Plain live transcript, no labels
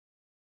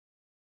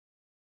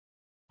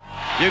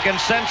You can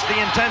sense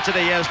the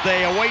intensity as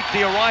they await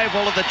the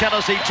arrival of the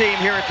Tennessee team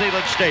here at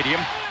Neyland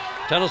Stadium.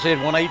 Tennessee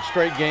had won 8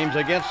 straight games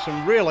against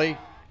some really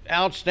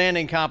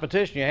outstanding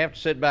competition. You have to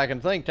sit back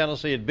and think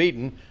Tennessee had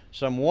beaten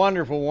some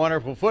wonderful,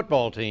 wonderful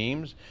football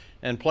teams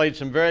and played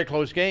some very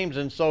close games,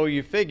 and so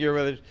you figure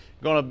it's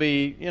going to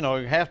be, you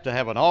have to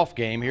have an off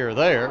game here or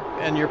there,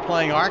 and you're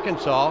playing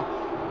Arkansas,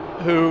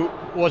 who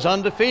was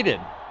undefeated.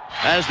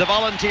 As the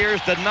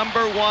Volunteers, the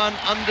 #1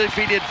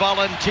 undefeated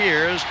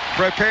Volunteers,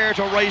 prepare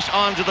to race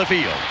onto the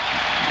field.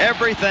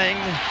 Everything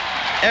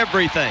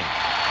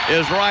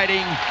is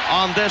riding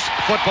on this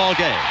football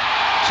game.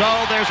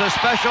 So there's a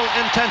special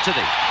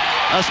intensity,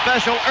 a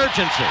special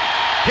urgency.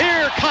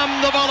 Here come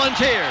the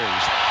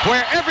Volunteers.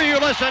 Wherever you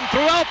listen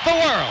throughout the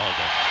world,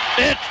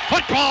 it's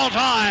football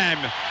time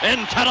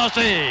in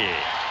Tennessee.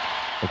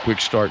 A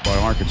quick start by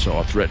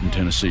Arkansas threatened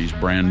Tennessee's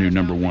brand new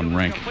 #1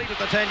 ranking. Complete at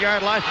the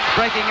 10-yard line,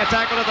 breaking a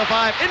tackle to the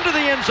 5, into the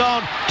end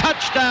zone,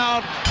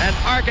 touchdown, and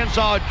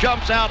Arkansas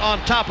jumps out on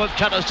top of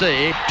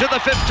Tennessee to the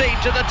 15,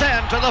 to the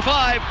 10, to the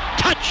 5,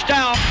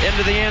 touchdown,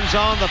 into the end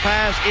zone. The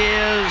pass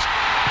is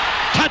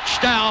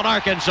touchdown,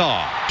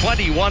 Arkansas.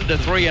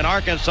 21-3, and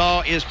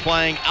Arkansas is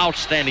playing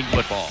outstanding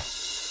football.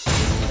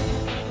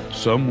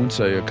 Some would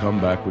say a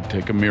comeback would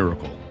take a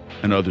miracle,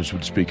 and others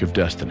would speak of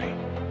destiny.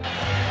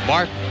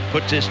 Martin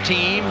puts his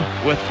team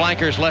with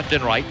flankers left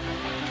and right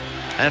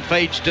and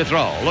fades to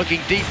throw.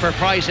 Looking deep for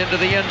Price into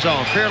the end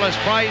zone. Fearless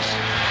Price.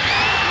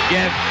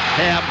 Give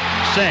him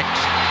 6.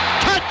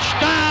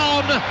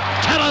 Touchdown,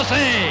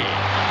 Tennessee!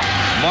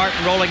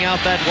 Martin rolling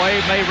out that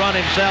way. May run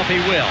himself. He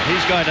will.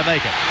 He's going to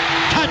make it.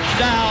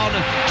 Touchdown,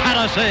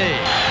 Tennessee!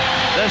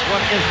 This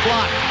one is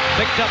blocked.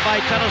 Picked up by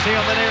Tennessee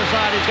on the near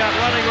side. He's got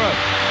running room.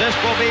 This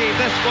will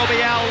be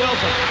Al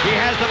Wilson. He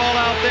has the ball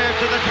out there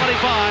to the 25,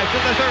 to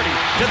the 30,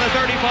 to the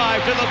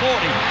 35, to the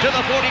 40, to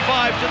the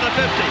 45, to the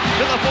 50,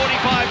 to the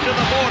 45, to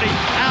the 40.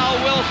 Al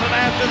Wilson,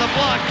 after the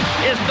block,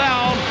 is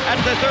down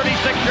at the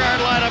 36-yard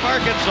line of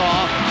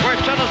Arkansas, where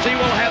Tennessee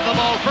will have the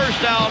ball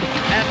first down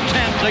and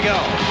 10 to go.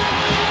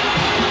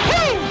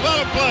 Woo! What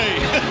a play!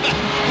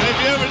 Have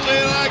you ever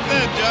seen it like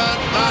that, John?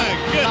 My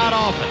goodness.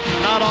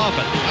 Not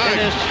often. It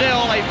is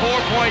still a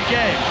 4-point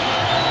game.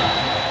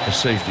 A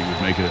safety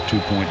would make it a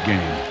 2-point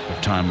game,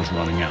 but time was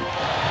running out.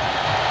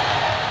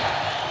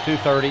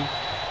 2:30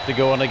 to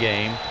go in the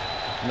game.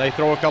 And they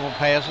throw a couple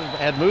passes,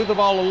 had moved the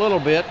ball a little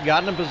bit,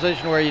 gotten in a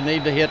position where you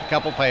need to hit a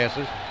couple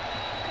passes.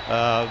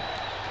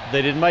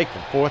 They didn't make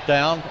them. 4th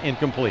down,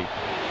 incomplete.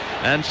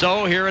 And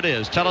so here it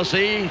is.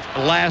 Tennessee,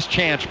 last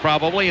chance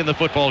probably in the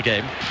football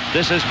game.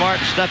 This is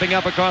Martin stepping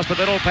up across the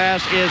middle.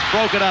 Pass is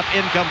broken up,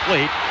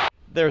 incomplete.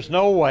 There's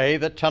no way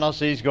that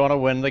Tennessee's going to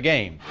win the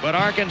game. But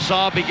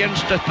Arkansas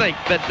begins to think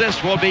that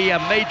this will be a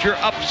major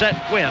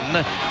upset win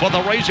for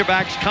the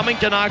Razorbacks, coming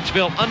to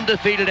Knoxville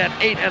undefeated at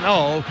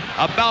 8-0,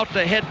 about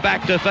to head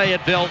back to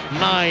Fayetteville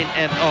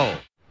 9-0.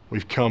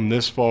 We've come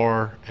this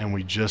far and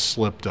we just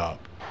slipped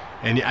up.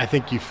 And I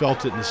think you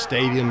felt it in the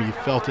stadium, you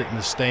felt it in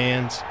the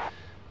stands,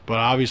 but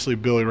obviously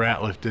Billy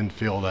Ratliff didn't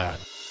feel that.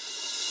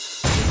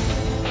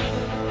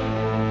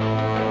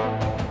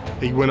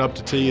 He went up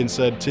to T and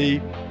said,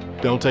 T,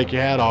 don't take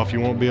your hat off. You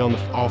won't be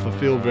off the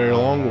field very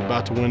long. We're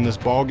about to win this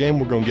ball game.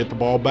 We're going to get the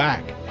ball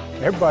back.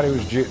 Everybody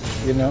was juiced,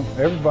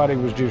 Everybody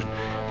was juiced.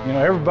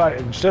 Everybody,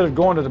 instead of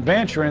going to the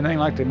bench or anything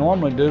like they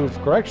normally do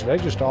for correction, they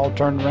just all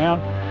turned around,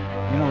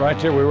 right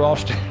there. We were all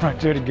standing right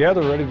there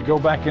together, ready to go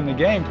back in the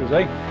game because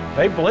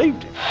they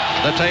believed it.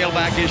 The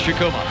tailback is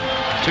Shakuma.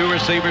 2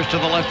 receivers to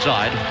the left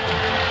side.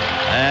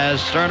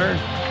 As Sterner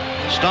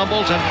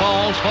stumbles and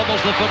falls,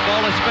 fumbles the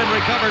football. It's been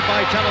recovered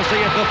by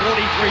Tennessee at the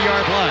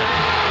 43-yard line.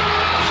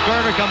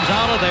 Sterner comes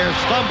out of there,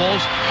 stumbles,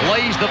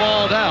 lays the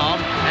ball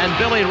down, and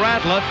Billy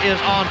Ratliff is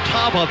on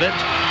top of it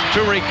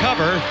to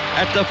recover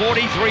at the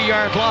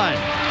 43-yard line.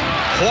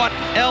 What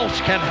else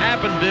can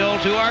happen, Bill,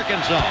 to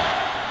Arkansas?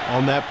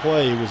 On that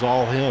play, it was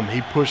all him.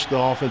 He pushed the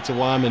offensive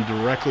lineman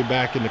directly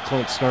back into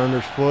Clint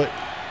Sterner's foot.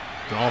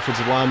 The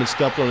offensive lineman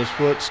stepped on his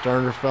foot.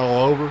 Sterner fell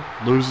over,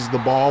 loses the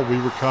ball. We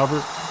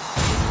recover.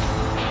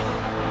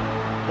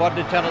 What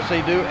did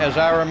Tennessee do? As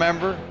I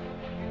remember,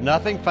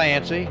 nothing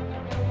fancy.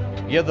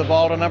 Give the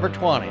ball to number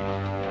 20.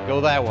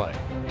 Go that way.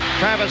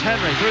 Travis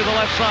Henry through the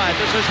left side.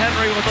 This is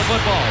Henry with the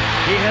football.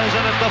 He has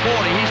it at the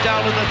 40. He's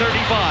down to the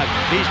 35.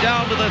 He's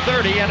down to the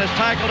 30 and is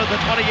tackled at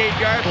the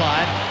 28-yard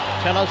line.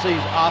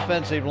 Tennessee's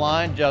offensive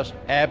line just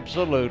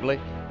absolutely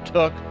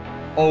took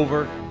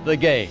over the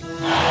game.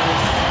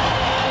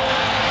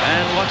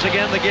 And once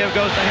again, the give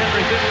goes to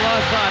Henry through the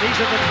left side. He's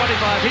at the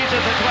 25. He's at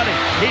the 20.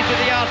 He's to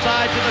the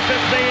outside to the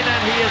 15,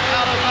 and he is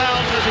out of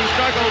bounds as he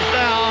struggles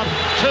down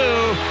to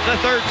the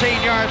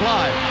 13-yard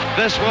line.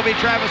 This will be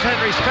Travis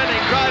Henry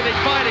spinning, driving,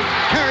 fighting,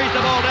 carries the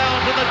ball down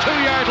to the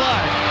 2-yard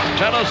line.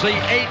 Tennessee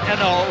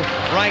 8-0,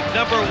 ranked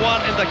 #1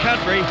 in the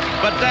country,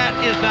 but that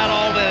is not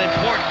all that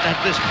important at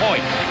this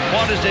point.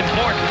 What is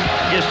important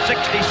is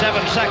 67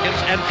 seconds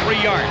and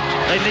 3 yards.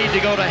 They need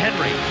to go to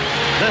Henry.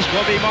 This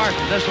will be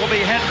Martin. This will be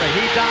Henry.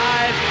 He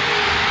dives.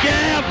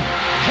 Give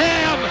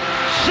him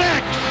 6.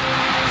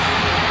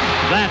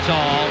 That's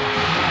all.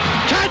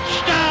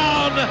 Touchdown!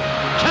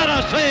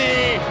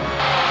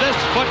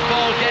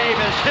 football game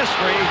is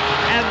history,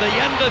 and the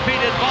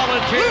undefeated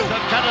Volunteers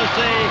of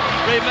Tennessee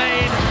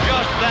remain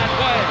just that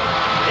way.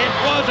 It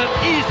wasn't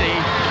easy,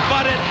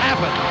 but it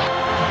happened.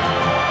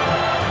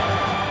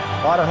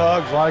 A lot of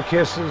hugs, a lot of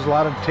kisses, a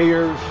lot of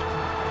tears.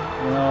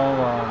 You know,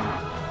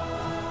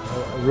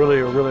 really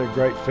a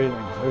great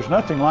feeling. There's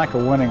nothing like a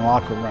winning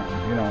locker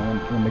room, you know,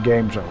 when the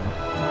game's over.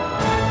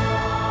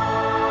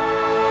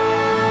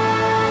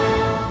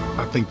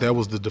 I think that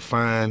was the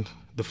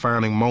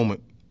defining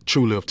moment,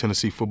 truly, of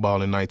Tennessee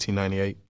football in 1998.